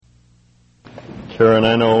Karen,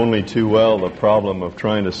 I know only too well the problem of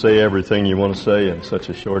trying to say everything you want to say in such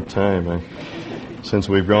a short time. Since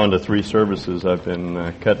we've gone to 3 services, I've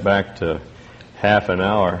been cut back to half an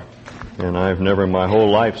hour, and I've never in my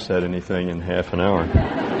whole life said anything in half an hour.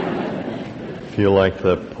 I feel like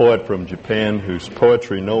the poet from Japan whose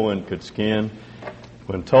poetry no one could scan.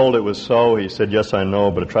 When told it was so, he said, "Yes, I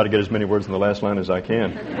know, but I try to get as many words in the last line as I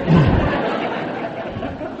can."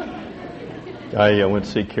 I went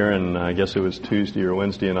to see Karen, I guess it was Tuesday or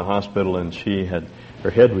Wednesday, in a hospital, and her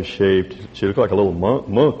head was shaved. She looked like a little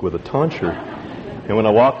monk with a tonsure. And when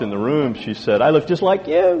I walked in the room, she said, "I look just like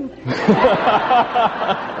you."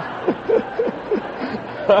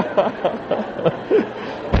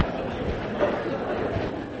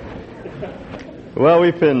 Well,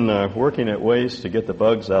 we've been working at ways to get the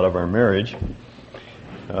bugs out of our marriage,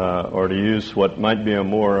 or to use what might be a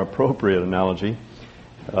more appropriate analogy,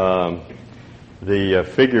 the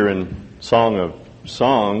figure in Song of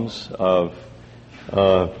Songs of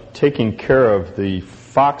taking care of the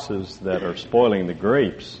foxes that are spoiling the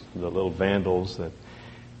grapes, the little vandals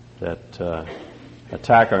that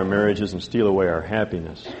attack our marriages and steal away our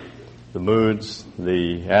happiness, the moods,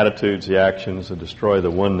 the attitudes, the actions that destroy the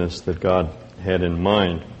oneness that God had in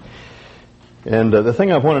mind. And the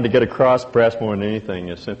thing I've wanted to get across, perhaps more than anything,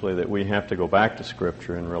 is simply that we have to go back to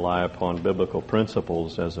Scripture and rely upon biblical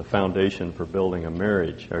principles as a foundation for building a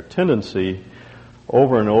marriage. Our tendency,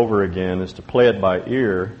 over and over again, is to play it by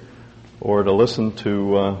ear or to listen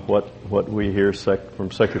to what we hear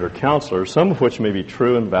from secular counselors, some of which may be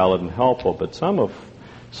true and valid and helpful, but some of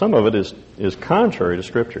it is contrary to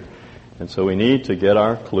Scripture. And so we need to get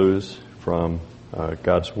our clues from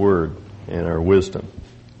God's Word and our wisdom.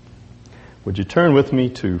 Would you turn with me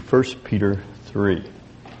to 1 Peter 3?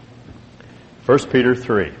 1 Peter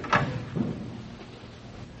 3.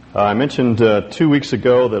 I mentioned 2 weeks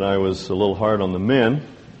ago that I was a little hard on the men,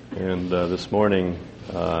 and this morning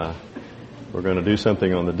we're going to do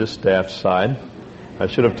something on the distaff side. I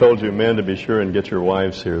should have told you men to be sure and get your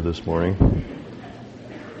wives here this morning.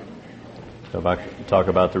 Talk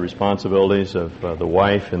about the responsibilities of the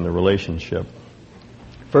wife in the relationship.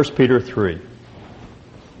 1 Peter 3.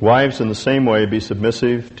 Wives, in the same way, be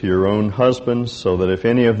submissive to your own husbands, so that if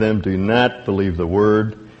any of them do not believe the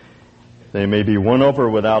word, they may be won over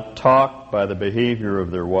without talk by the behavior of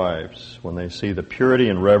their wives, when they see the purity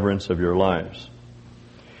and reverence of your lives.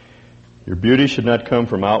 Your beauty should not come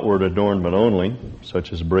from outward adornment only,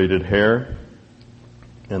 such as braided hair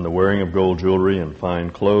and the wearing of gold jewelry and fine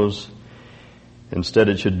clothes. Instead,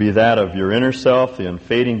 it should be that of your inner self, the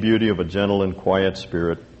unfading beauty of a gentle and quiet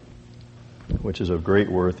spirit, which is of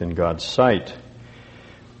great worth in God's sight.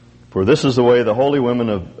 For this is the way the holy women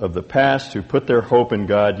of the past who put their hope in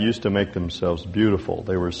God used to make themselves beautiful.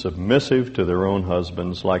 They were submissive to their own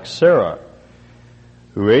husbands, like Sarah,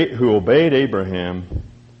 who obeyed Abraham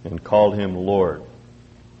and called him Lord.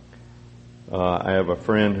 I have a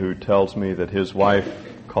friend who tells me that his wife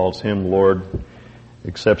calls him Lord,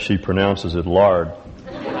 except she pronounces it lard.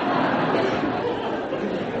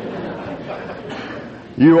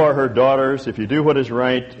 You are her daughters if you do what is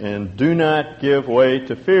right and do not give way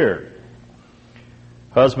to fear.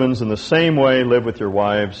 Husbands, in the same way, live with your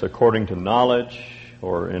wives according to knowledge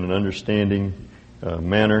or in an understanding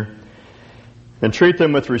manner, and treat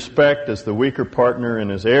them with respect as the weaker partner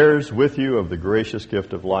and as heirs with you of the gracious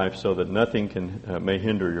gift of life, so that nothing may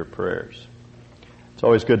hinder your prayers. It's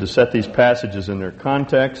always good to set these passages in their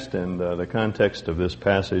context, and the context of this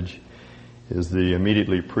passage is the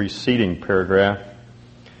immediately preceding paragraph,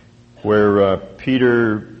 where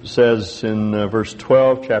Peter says in verse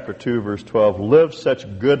 12, chapter 2, verse 12, "Live such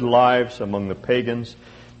good lives among the pagans,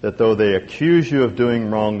 that though they accuse you of doing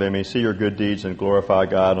wrong, they may see your good deeds and glorify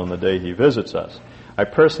God on the day He visits us." I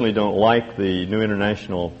personally don't like the New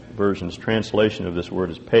International Version's translation of this word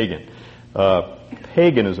as pagan.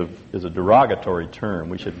 Pagan is a derogatory term.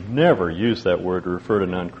 We should never use that word to refer to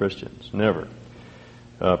non-Christians. Never.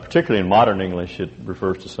 Particularly in modern English, it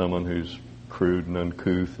refers to someone who's crude and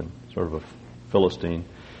uncouth and sort of a Philistine.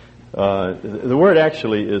 The word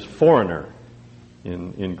actually is foreigner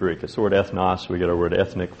in Greek. It's the word ethnos. We get our word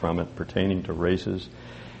ethnic from it, pertaining to races.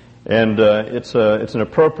 And it's an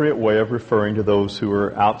appropriate way of referring to those who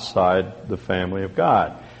are outside the family of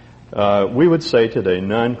God. We would say today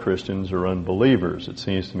non-Christians are unbelievers. It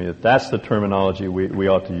seems to me that that's the terminology we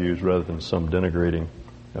ought to use rather than some denigrating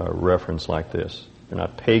reference like this. They're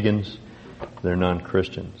not pagans. They're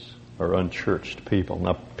non-Christians or unchurched people.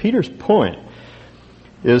 Now, Peter's point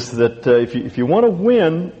is that if you want to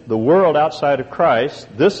win the world outside of Christ,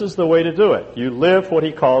 this is the way to do it. You live what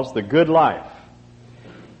he calls the good life.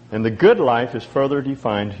 And the good life is further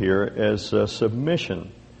defined here as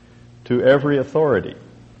submission to every authority.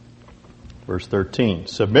 Verse 13,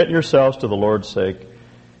 submit yourselves to the Lord's sake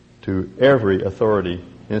to every authority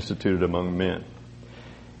instituted among men.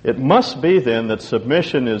 It must be then that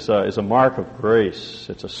submission is a mark of grace.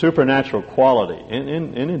 It's a supernatural quality, and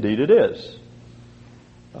indeed it is.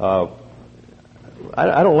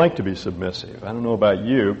 I don't like to be submissive. I don't know about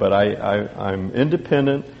you, but I'm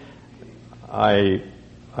independent.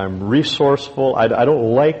 I'm resourceful. I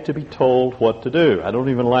don't like to be told what to do. I don't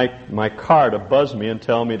even like my car to buzz me and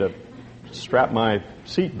tell me to strap my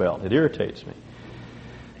seatbelt. It irritates me.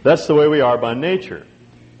 That's the way we are by nature.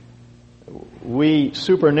 We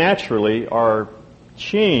supernaturally are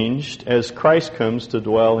changed as Christ comes to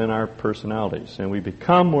dwell in our personalities, and we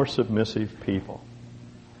become more submissive people.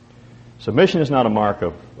 Submission is not a mark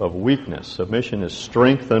of weakness. Submission is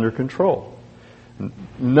strength under control.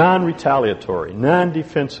 Non-retaliatory,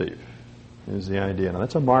 non-defensive is the idea. Now,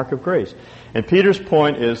 that's a mark of grace. And Peter's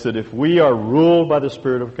point is that if we are ruled by the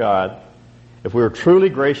Spirit of God, if we are truly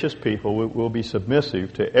gracious people, we'll be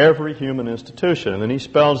submissive to every human institution. And then he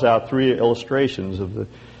spells out 3 illustrations of the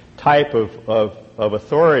type of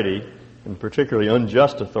authority, and particularly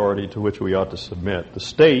unjust authority, to which we ought to submit. The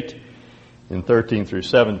state, in 13 through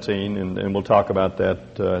 17, and we'll talk about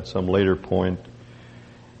that at some later point.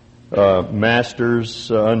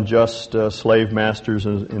 Masters, unjust slave masters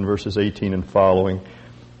in verses 18 and following,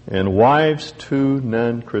 and wives to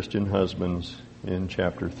non-Christian husbands in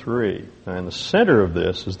chapter 3. And the center of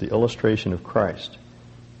this is the illustration of Christ.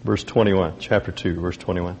 Verse 21, chapter 2, verse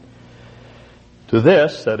 21. To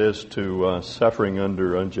this, that is to suffering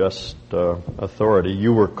under unjust authority,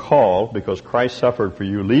 you were called because Christ suffered for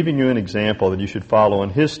you, leaving you an example that you should follow in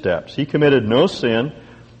His steps. He committed no sin,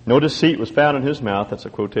 no deceit was found in His mouth. That's a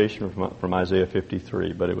quotation from Isaiah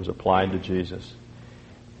 53, but it was applied to Jesus.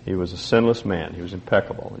 He was a sinless man. He was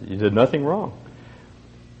impeccable. He did nothing wrong.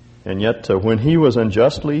 And yet, when He was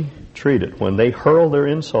unjustly treated, when they hurled their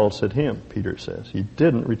insults at Him, Peter says, He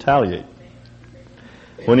didn't retaliate.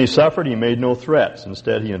 When He suffered, He made no threats.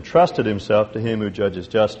 Instead, He entrusted Himself to Him who judges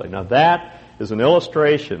justly. Now, that is an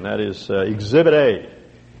illustration. That is Exhibit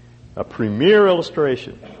a premier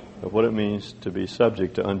illustration of what it means to be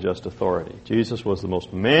subject to unjust authority. Jesus was the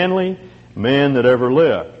most manly man that ever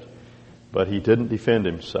lived, but He didn't defend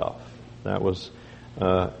Himself. That was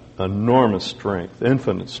enormous strength,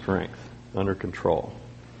 infinite strength, under control.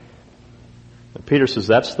 And Peter says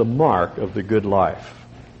that's the mark of the good life,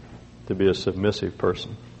 to be a submissive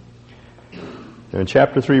person. And in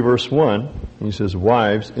chapter 3, verse 1, he says,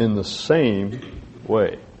 wives, in the same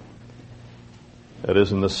way. That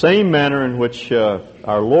is, in the same manner in which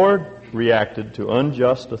our Lord reacted to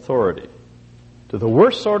unjust authority, to the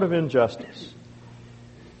worst sort of injustice.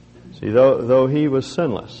 See, though He was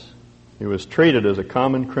sinless, He was treated as a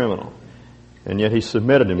common criminal, and yet He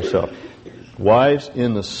submitted Himself. Wives,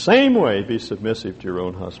 in the same way, be submissive to your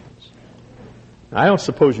own husbands. I don't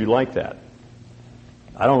suppose you like that.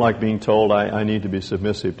 I don't like being told I need to be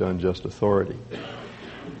submissive to unjust authority.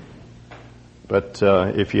 But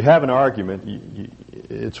if you have an argument,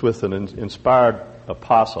 it's with an inspired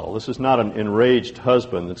apostle. This is not an enraged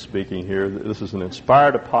husband that's speaking here. This is an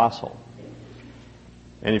inspired apostle.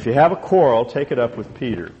 And if you have a quarrel, take it up with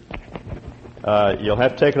Peter. You'll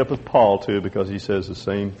have to take it up with Paul, too, because he says the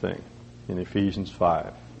same thing in Ephesians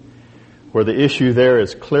 5. Where the issue there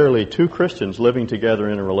is clearly two Christians living together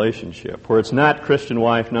in a relationship. Where it's not Christian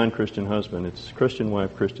wife, non-Christian husband. It's Christian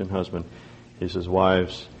wife, Christian husband. He says,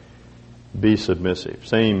 wives, be submissive.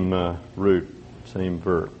 Same root, same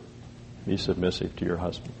verb. Be submissive to your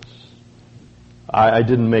husbands. I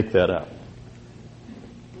didn't make that up.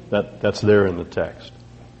 That's there in the text.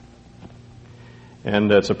 And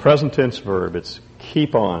it's a present tense verb. It's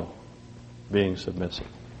keep on being submissive.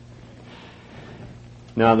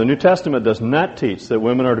 Now, the New Testament does not teach that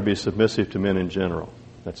women are to be submissive to men in general.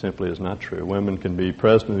 That simply is not true. Women can be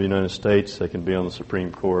President of the United States. They can be on the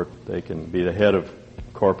Supreme Court. They can be the head of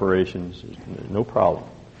corporations. No problem.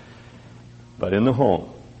 But in the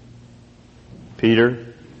home,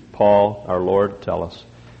 Peter, Paul, our Lord tell us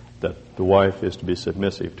that the wife is to be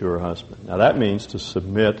submissive to her husband. Now, that means to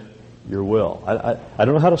submit your will. I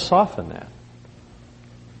don't know how to soften that.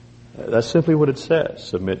 That's simply what it says,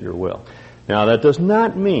 submit your will. Now, that does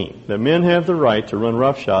not mean that men have the right to run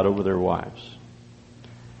roughshod over their wives.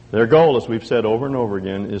 Their goal, as we've said over and over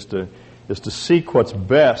again, is to seek what's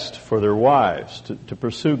best for their wives, to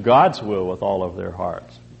pursue God's will with all of their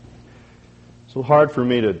hearts. It's a little hard for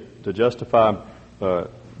me to justify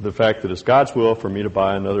the fact that it's God's will for me to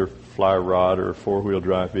buy another fly rod or a four-wheel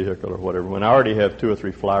drive vehicle or whatever, when I already have 2 or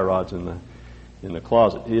 3 fly rods in in the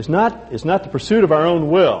closet. It's not the pursuit of our own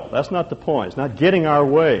will. That's not the point. It's not getting our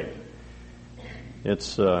way.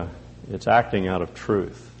 It's acting out of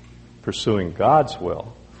truth, pursuing God's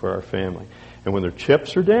will for our family. And when their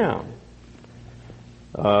chips are down,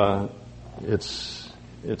 it's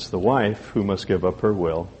the wife who must give up her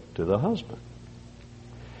will to the husband.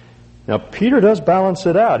 Now, Peter does balance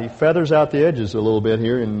it out. He feathers out the edges a little bit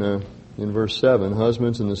here in verse 7.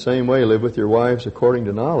 Husbands, in the same way, live with your wives according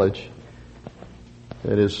to knowledge.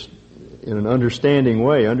 That is, in an understanding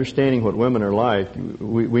way, understanding what women are like.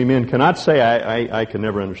 We men cannot say, I can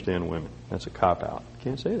never understand women. That's a cop-out.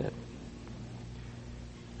 Can't say that.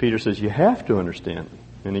 Peter says, you have to understand them.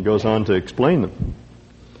 And he goes on to explain them.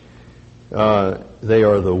 They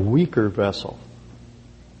are the weaker vessel.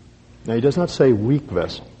 Now, he does not say weak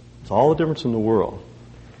vessel. It's all the difference in the world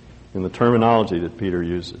in the terminology that Peter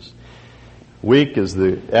uses. Weak is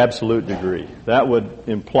the absolute degree. That would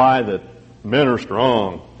imply that men are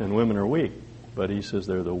strong and women are weak. But he says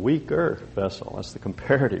they're the weaker vessel. That's the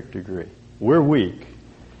comparative degree. We're weak.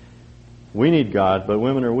 We need God, but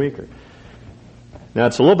women are weaker. Now,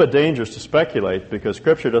 it's a little bit dangerous to speculate because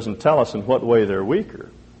Scripture doesn't tell us in what way they're weaker.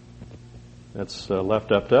 That's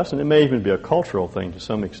left up to us, and it may even be a cultural thing to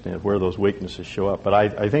some extent where those weaknesses show up. But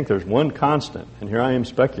I think there's one constant, and here I am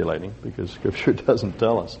speculating because Scripture doesn't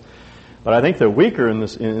tell us. But I think they're weaker in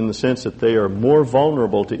the sense that they are more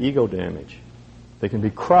vulnerable to ego damage. They can be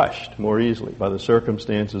crushed more easily by the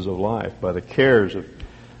circumstances of life, by the cares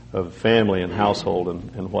of family and household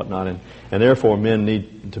and whatnot. And therefore men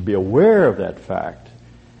need to be aware of that fact.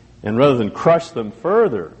 And rather than crush them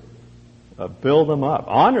further, build them up.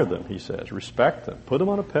 Honor them, he says. Respect them. Put them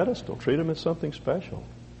on a pedestal. Treat them as something special.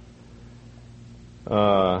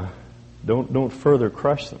 Don't further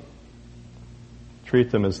crush them. Treat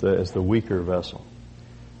them as the weaker vessel.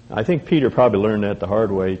 I think Peter probably learned that the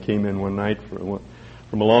hard way. He came in one night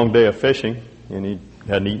from a long day of fishing, and he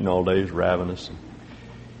hadn't eaten all day. He was ravenous. And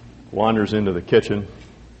wanders into the kitchen,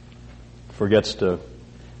 forgets to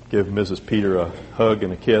give Mrs. Peter a hug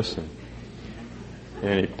and a kiss,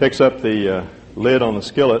 and he picks up the lid on the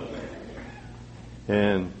skillet,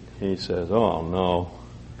 and he says, "Oh no,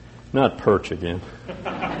 not perch again."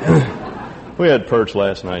 We had perch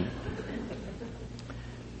last night.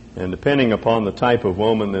 And depending upon the type of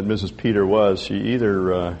woman that Mrs. Peter was, she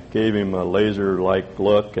either gave him a laser-like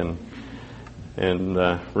look and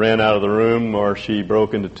ran out of the room, or she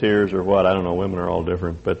broke into tears, or what. I don't know. Women are all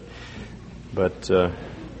different. But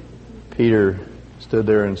Peter stood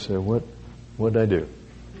there and said, "What did I do?"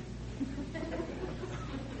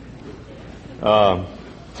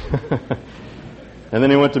 And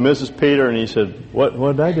then he went to Mrs. Peter and he said, What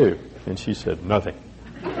did I do? And she said, "Nothing."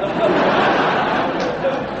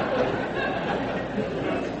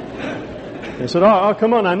 He said, oh,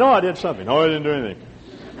 come on, I know I did something. No, I didn't do anything.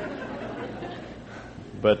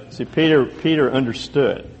 But see, Peter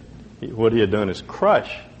understood. What he had done is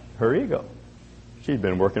crush her ego. She'd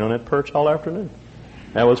been working on that perch all afternoon.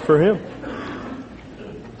 That was for him.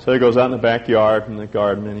 So he goes out in the backyard in the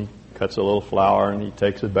garden and he cuts a little flower and he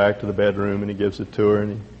takes it back to the bedroom and he gives it to her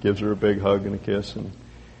and he gives her a big hug and a kiss and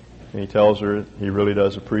he tells her he really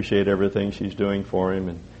does appreciate everything she's doing for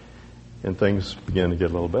him and things begin to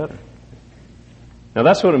get a little better. Now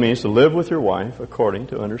that's what it means to live with your wife according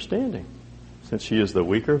to understanding. Since she is the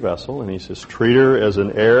weaker vessel, and he says, treat her as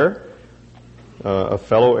an heir, a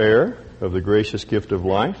fellow heir of the gracious gift of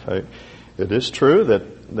life. It is true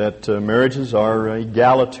that marriages are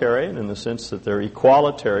egalitarian in the sense that they're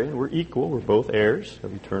equalitarian. We're equal. We're both heirs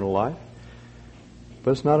of eternal life.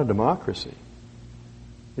 But it's not a democracy.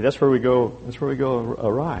 That's where we go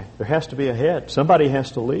awry. There has to be a head. Somebody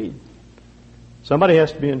has to lead. Somebody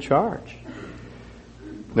has to be in charge.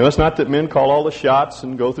 Now, it's not that men call all the shots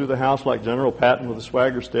and go through the house like General Patton with a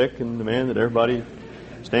swagger stick and demand that everybody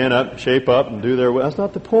stand up, shape up, and do their will. That's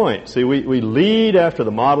not the point. See, we lead after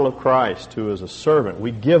the model of Christ, who is a servant.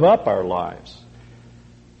 We give up our lives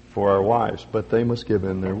for our wives, but they must give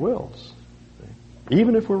in their wills,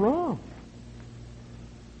 even if we're wrong,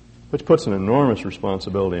 which puts an enormous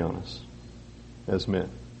responsibility on us as men.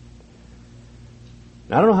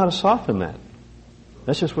 Now, I don't know how to soften that.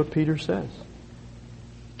 That's just what Peter says.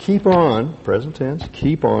 Keep on, present tense,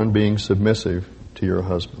 keep on being submissive to your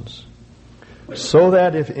husbands, so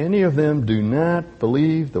that if any of them do not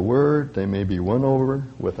believe the word, they may be won over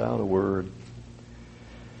without a word.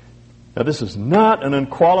 Now, this is not an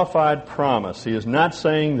unqualified promise. He is not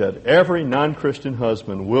saying that every non-Christian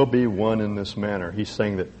husband will be won in this manner. He's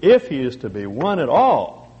saying that if he is to be won at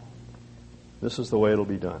all, this is the way it'll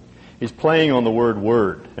be done. He's playing on the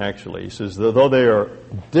word, actually. He says, though they are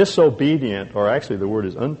disobedient, or actually the word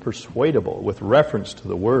is unpersuadable with reference to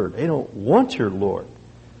the word. They don't want your Lord.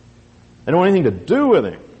 They don't want anything to do with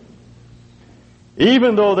Him.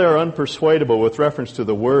 Even though they're unpersuadable with reference to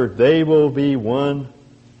the word, they will be one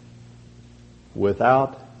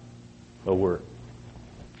without a word.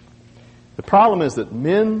 The problem is that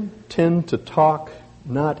men tend to talk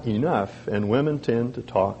not enough, and women tend to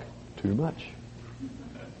talk too much.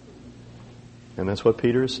 And that's what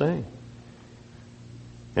Peter is saying.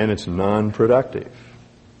 And it's non-productive.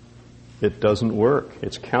 It doesn't work.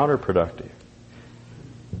 It's counterproductive.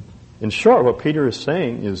 In short, what Peter is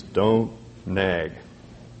saying is don't nag.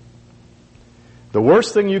 The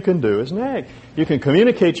worst thing you can do is nag. You can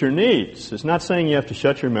communicate your needs. It's not saying you have to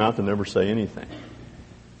shut your mouth and never say anything.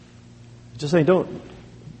 It's just saying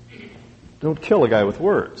don't kill a guy with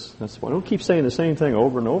words. That's why. Don't keep saying the same thing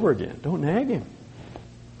over and over again. Don't nag him.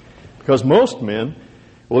 Because most men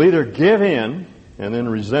will either give in and then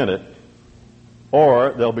resent it,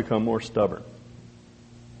 or they'll become more stubborn.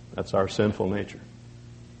 That's our sinful nature.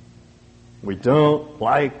 We don't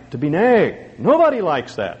like to be nagged. Nobody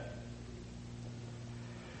likes that.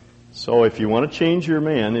 So if you want to change your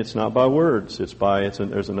man, it's not by words.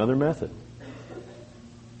 There's another method.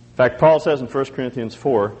 In fact, Paul says in 1 Corinthians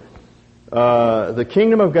 4, the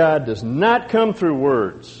kingdom of God does not come through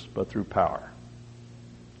words, but through power.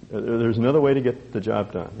 There's another way to get the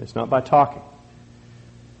job done. It's not by talking.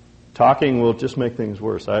 Talking will just make things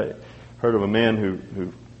worse. I heard of a man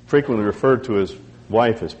who frequently referred to his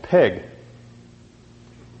wife as Peg.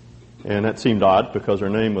 And that seemed odd because her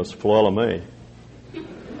name was Philella May.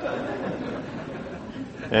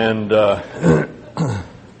 And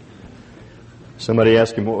somebody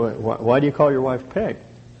asked him, why do you call your wife Peg?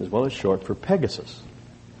 He says, well, it's short for Pegasus.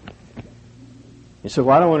 He said,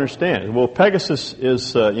 well, I don't understand. Well, Pegasus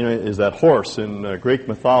is that horse in Greek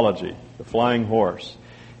mythology, the flying horse.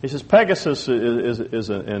 He says, Pegasus is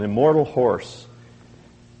an immortal horse.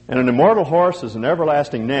 And an immortal horse is an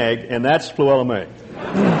everlasting nag, and that's Fluella May.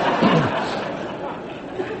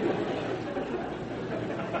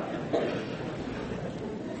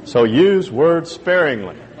 So use words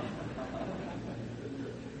sparingly.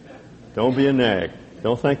 Don't be a nag.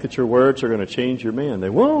 Don't think that your words are going to change your man. They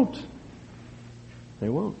won't. They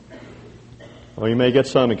won't. Well, you may get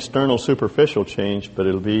some external superficial change, but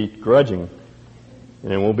it'll be grudging,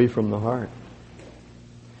 and it won't be from the heart.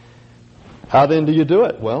 How then do you do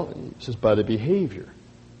it? Well, it says by the behavior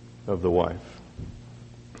of the wife.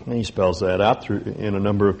 And he spells that out in a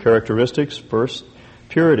number of characteristics. First,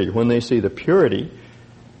 purity. When they see the purity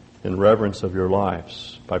and reverence of your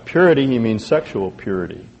lives. By purity, he means sexual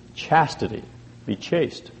purity, chastity, be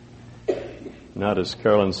chaste. Not as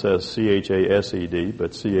Carolyn says, C-H-A-S-E-D,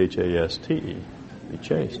 but C-H-A-S-T-E, be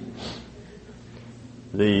chaste.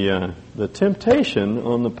 The temptation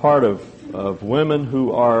on the part of women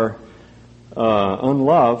who are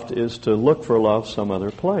unloved is to look for love some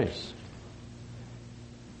other place,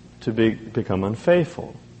 to become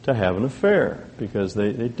unfaithful, to have an affair, because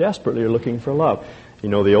they desperately are looking for love. You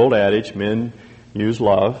know the old adage, men use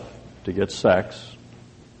love to get sex.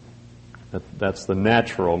 That's the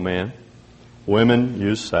natural man. Women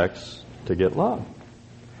use sex to get love.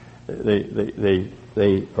 They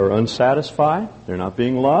are unsatisfied. They're not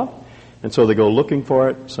being loved. And so they go looking for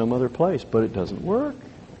it some other place. But it doesn't work.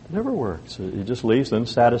 It never works. It just leaves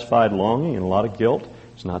unsatisfied longing and a lot of guilt.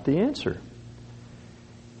 It's not the answer.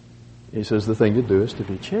 He says the thing to do is to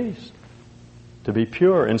be chaste, to be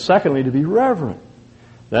pure, and secondly, to be reverent.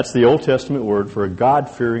 That's the Old Testament word for a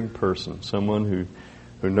God-fearing person, someone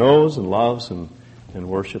who knows and loves and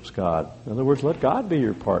worships God. In other words, let God be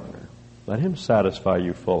your partner. Let Him satisfy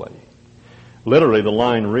you fully. Literally, the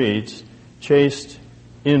line reads, chaste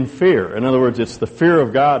in fear. In other words, it's the fear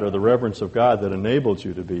of God or the reverence of God that enables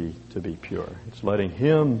you to be pure. It's letting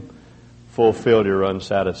Him fulfill your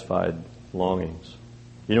unsatisfied longings.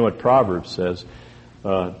 You know what Proverbs says?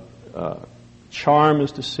 Charm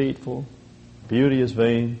is deceitful, beauty is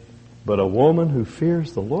vain, but a woman who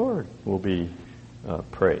fears the Lord will be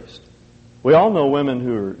praised. We all know women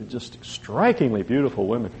who are just strikingly beautiful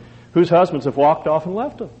women whose husbands have walked off and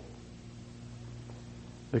left them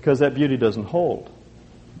because that beauty doesn't hold.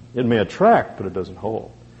 It may attract, but it doesn't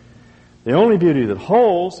hold. The only beauty that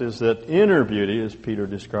holds is that inner beauty, as Peter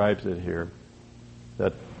describes it here,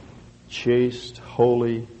 that chaste,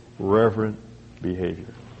 holy, reverent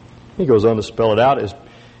behavior. He goes on to spell it out as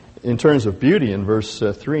in terms of beauty in verse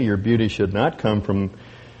 3, your beauty should not come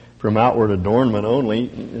from outward adornment only.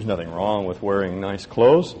 There's nothing wrong with wearing nice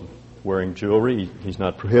clothes, wearing jewelry. He's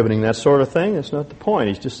not prohibiting that sort of thing. That's not the point.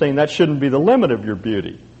 He's just saying that shouldn't be the limit of your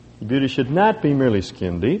beauty. Beauty should not be merely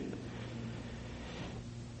skin deep.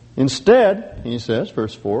 Instead, he says,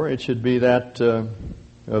 verse 4, it should be that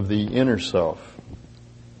of the inner self,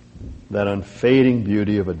 that unfading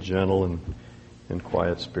beauty of a gentle and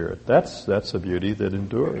quiet spirit. That's a beauty that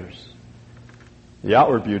endures. The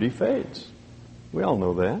outward beauty fades. We all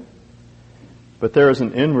know that. But there is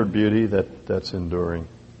an inward beauty that's enduring.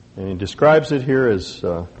 And he describes it here as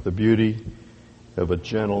the beauty of a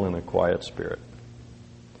gentle and a quiet spirit.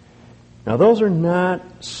 Now, those are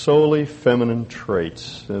not solely feminine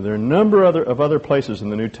traits. There are a number of other places in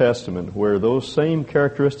the New Testament where those same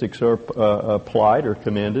characteristics are applied or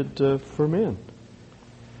commanded for men.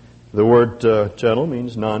 The word gentle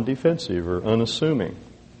means non-defensive or unassuming,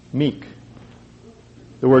 meek.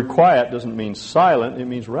 The word quiet doesn't mean silent, it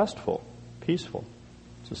means restful, peaceful.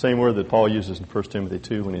 It's the same word that Paul uses in 1 Timothy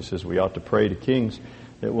 2 when he says we ought to pray to kings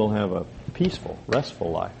that we'll have a peaceful,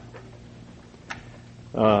 restful life.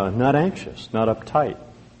 Not anxious, not uptight,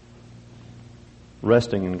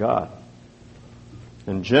 resting in God.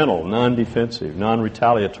 And gentle, non-defensive,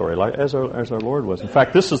 non-retaliatory, like as our Lord was. In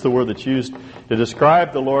fact, this is the word that's used to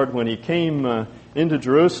describe the Lord when he came into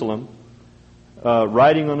Jerusalem,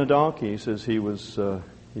 riding on a donkey. He says he was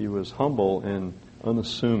humble and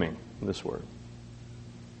unassuming. This word.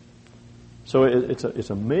 So it's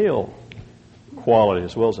a male quality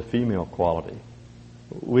as well as a female quality.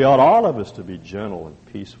 We ought all of us to be gentle and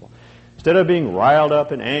peaceful. Instead of being riled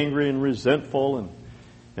up and angry and resentful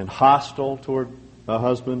and hostile toward a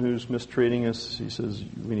husband who's mistreating us, he says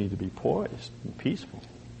we need to be poised and peaceful,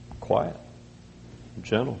 quiet,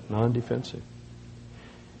 gentle, non-defensive.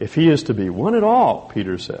 If he is to be one at all,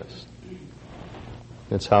 Peter says,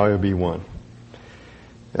 that's how he will be one.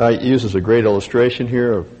 He uses a great illustration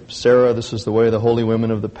here of Sarah. This is the way the holy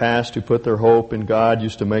women of the past who put their hope in God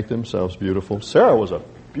used to make themselves beautiful. Sarah was a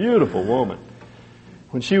beautiful woman.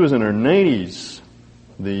 When she was in her 90s,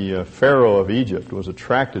 the Pharaoh of Egypt was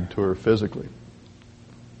attracted to her physically.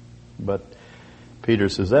 But Peter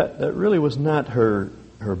says that really was not her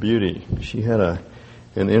beauty. She had an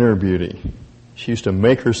inner beauty. She used to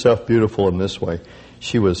make herself beautiful in this way.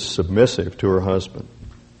 She was submissive to her husband.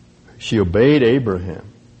 She obeyed Abraham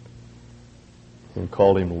and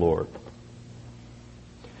called him Lord.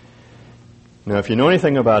 Now, if you know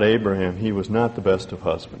anything about Abraham, he was not the best of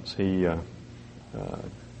husbands. He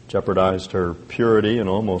jeopardized her purity and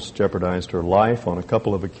almost jeopardized her life on a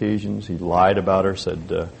couple of occasions. He lied about her,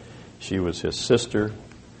 said she was his sister,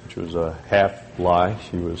 which was a half lie.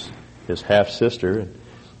 She was his half sister,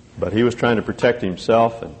 but he was trying to protect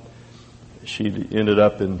himself, and she ended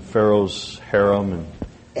up in Pharaoh's harem,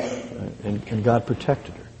 and God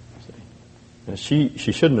protected her. Now, she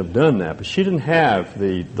shouldn't have done that, but she didn't have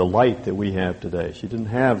the light that we have today. She didn't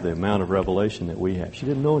have the amount of revelation that we have. She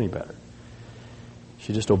didn't know any better.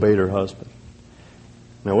 She just obeyed her husband.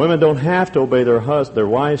 Now, women don't have to obey their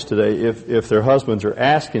wives today if their husbands are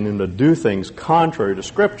asking them to do things contrary to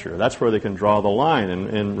Scripture. That's where they can draw the line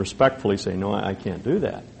and respectfully say, no, I can't do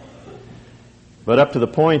that. But up to the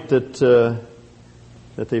point that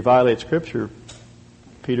they violate Scripture,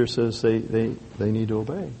 Peter says they need to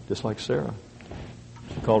obey, just like Sarah.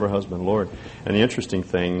 She called her husband Lord. And the interesting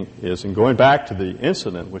thing is, in going back to the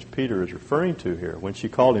incident which Peter is referring to here, when she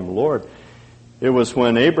called him Lord, it was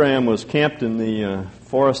when Abraham was camped in the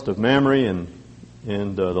forest of Mamre,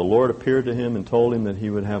 and the Lord appeared to him and told him that he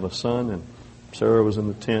would have a son. And Sarah was in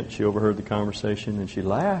the tent. She overheard the conversation, and she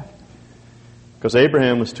laughed because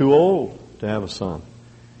Abraham was too old to have a son.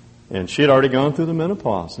 And she had already gone through the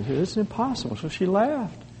menopause. And she said, it's impossible. So she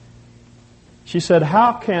laughed. She said,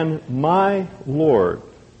 how can my Lord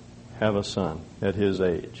have a son at his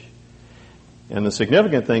age? And the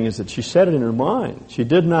significant thing is that she said it in her mind. She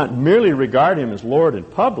did not merely regard him as Lord in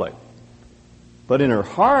public, but in her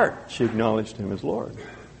heart she acknowledged him as Lord.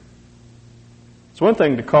 It's one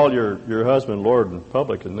thing to call your husband Lord in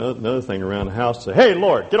public, and another thing around the house to say, hey,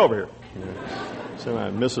 Lord, get over here. So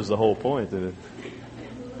it misses the whole point.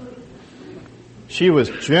 She was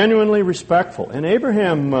genuinely respectful. And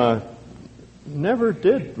Abraham never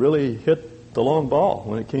did really hit the long ball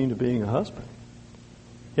when it came to being a husband.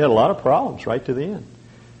 He had a lot of problems right to the end.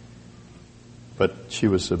 But she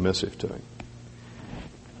was submissive to him.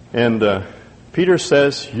 And Peter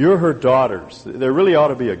says, you're her daughters. There really ought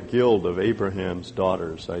to be a guild of Abraham's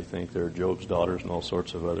daughters, I think. There are Job's daughters and all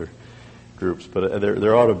sorts of other groups. But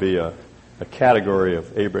there ought to be a category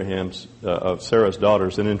of of Sarah's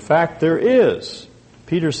daughters. And in fact, there is.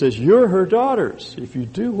 Peter says, you're her daughters. If you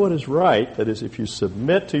do what is right, that is, if you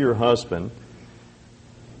submit to your husband,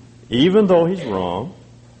 even though he's wrong,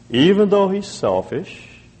 even though he's selfish,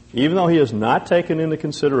 even though he has not taken into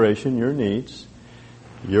consideration your needs,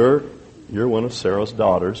 You're one of Sarah's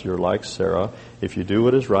daughters. You're like Sarah if you do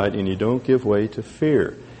what is right and you don't give way to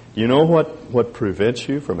fear. You know what prevents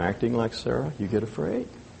you from acting like Sarah? You get afraid.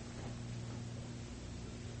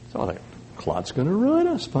 So like, Claude's going to ruin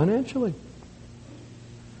us financially.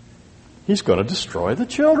 He's going to destroy the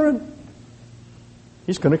children.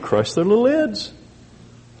 He's going to crush their little heads.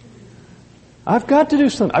 I've got to do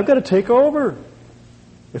something. I've got to take over.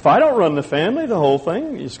 If I don't run the family, the whole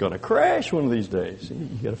thing is going to crash one of these days. You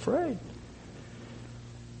get afraid.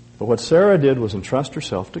 But what Sarah did was entrust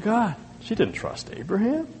herself to God. She didn't trust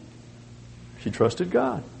Abraham. She trusted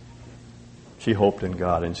God. She hoped in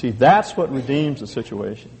God. And see, that's what redeems the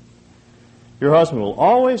situation. Your husband will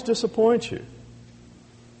always disappoint you.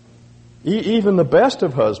 Even the best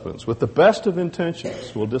of husbands, with the best of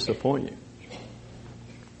intentions, will disappoint you.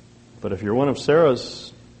 But if you're one of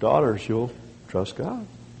Sarah's daughters, you'll trust God.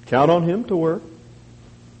 Count on Him to work.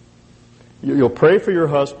 You'll pray for your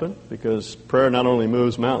husband, because prayer not only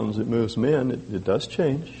moves mountains, it moves men. It does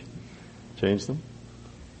change them.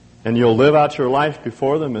 And you'll live out your life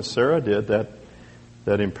before them as Sarah did,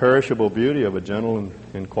 that imperishable beauty of a gentle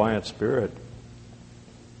and quiet spirit.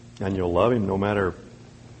 And you'll love him no matter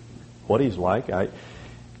what he's like.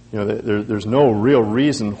 There's no real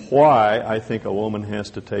reason why I think a woman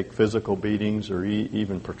has to take physical beatings or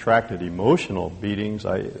even protracted emotional beatings.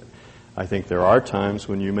 I think there are times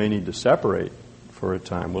when you may need to separate for a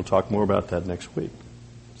time. We'll talk more about that next week.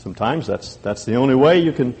 Sometimes that's the only way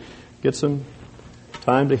you can get some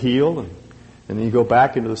time to heal, and then you go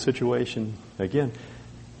back into the situation again.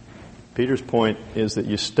 Peter's point is that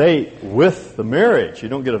you stay with the marriage. You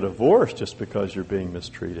don't get a divorce just because you're being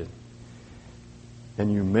mistreated.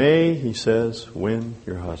 And you may, he says, win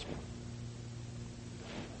your husband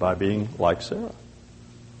by being like Sarah.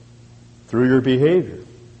 Through your behavior.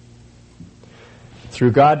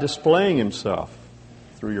 Through God displaying Himself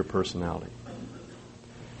through your personality.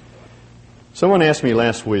 Someone asked me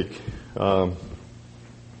last week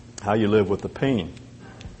how you live with the pain.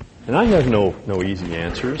 And I have no easy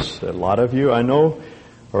answers. A lot of you I know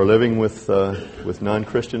are living with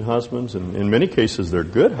non-Christian husbands, and in many cases they're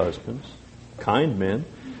good husbands, kind men,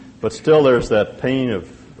 but still there's that pain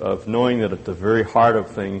of knowing that at the very heart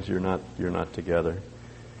of things you're not together.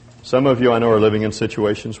 Some of you I know are living in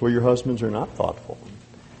situations where your husbands are not thoughtful,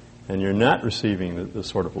 and you're not receiving the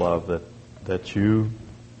sort of love that you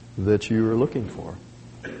are looking for.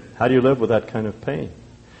 How do you live with that kind of pain?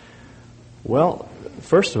 Well,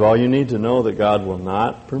 first of all, you need to know that God will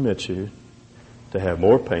not permit you to have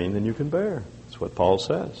more pain than you can bear. That's what Paul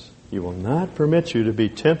says. He will not permit you to be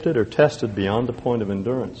tempted or tested beyond the point of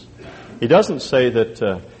endurance. He doesn't say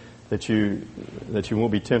that you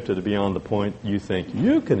won't be tempted beyond the point you think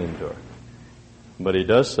you can endure. But he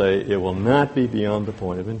does say it will not be beyond the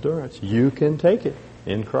point of endurance. You can take it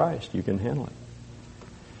in Christ. You can handle it.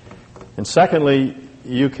 And secondly,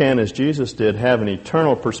 you can, as Jesus did, have an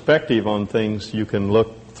eternal perspective on things. You can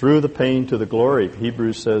look through the pain to the glory.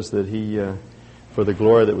 Hebrews says that He, for the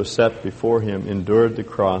glory that was set before Him, endured the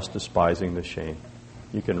cross, despising the shame.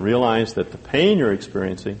 You can realize that the pain you're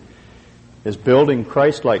experiencing is building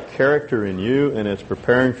Christ-like character in you, and it's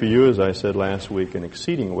preparing for you, as I said last week, an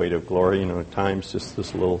exceeding weight of glory. At times just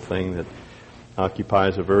this little thing that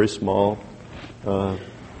occupies a very small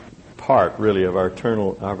part, really, of our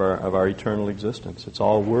eternal existence. It's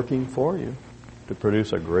all working for you to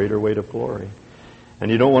produce a greater weight of glory. And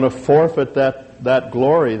you don't want to forfeit that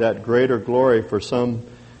glory, that greater glory, for some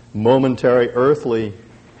momentary earthly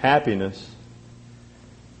happiness.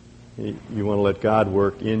 You want to let God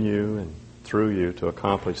work in you and through you to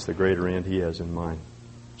accomplish the greater end He has in mind.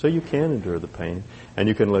 So you can endure the pain, and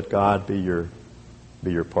you can let God be your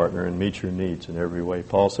partner and meet your needs in every way.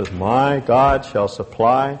 Paul says, "My God shall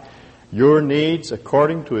supply your needs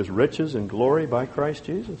according to His riches and glory by Christ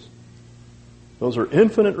Jesus." Those are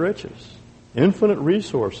infinite riches, infinite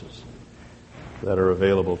resources that are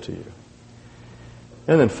available to you.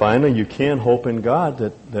 And then finally, you can hope in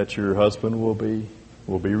God that your husband will be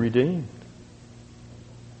redeemed.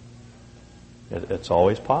 It's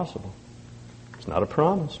always possible. It's not a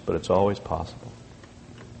promise, but it's always possible.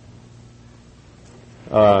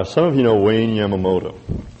 Some of you know Wayne Yamamoto.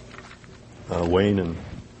 Wayne and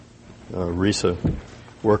Risa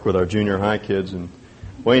work with our junior high kids, and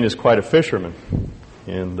Wayne is quite a fisherman.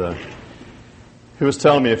 And he was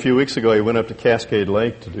telling me a few weeks ago he went up to Cascade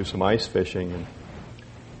Lake to do some ice fishing, and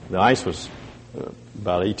the ice was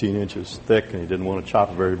about 18 inches thick, and he didn't want to chop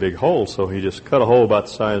a very big hole, so he just cut a hole about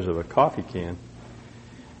the size of a coffee can.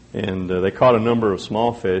 And they caught a number of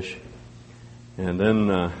small fish, and then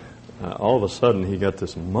all of a sudden he got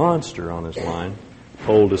this monster on his line,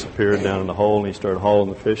 pole disappeared down in the hole, and he started hauling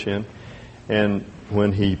the fish in. And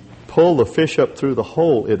when he pulled the fish up through the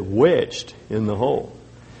hole, it wedged in the hole.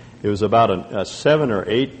 It was about a 7 or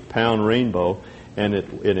 8 pound rainbow, and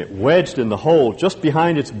it wedged in the hole just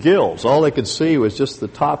behind its gills. All they could see was just the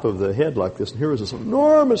top of the head like this. And here was this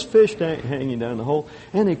enormous fish hanging down the hole,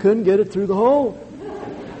 and he couldn't get it through the hole.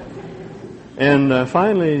 And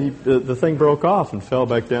finally, the thing broke off and fell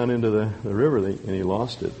back down into the river, and he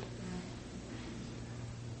lost it.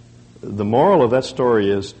 The moral of that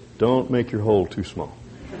story is, don't make your hole too small.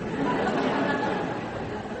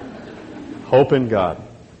 Hope in God.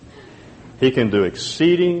 He can do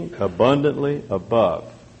exceeding abundantly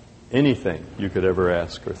above anything you could ever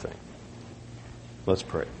ask or think. Let's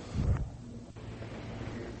pray.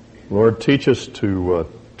 Lord, teach us to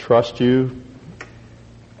trust you.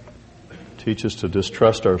 Teach us to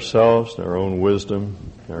distrust ourselves, our own wisdom,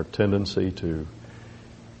 our tendency to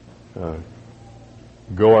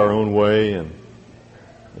go our own way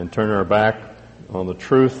and turn our back on the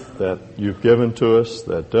truth that you've given to us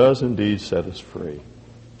that does indeed set us free.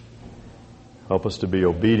 Help us to be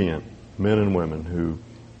obedient men and women who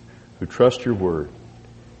trust your word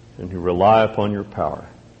and who rely upon your power,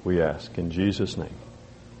 we ask in Jesus' name.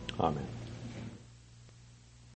 Amen.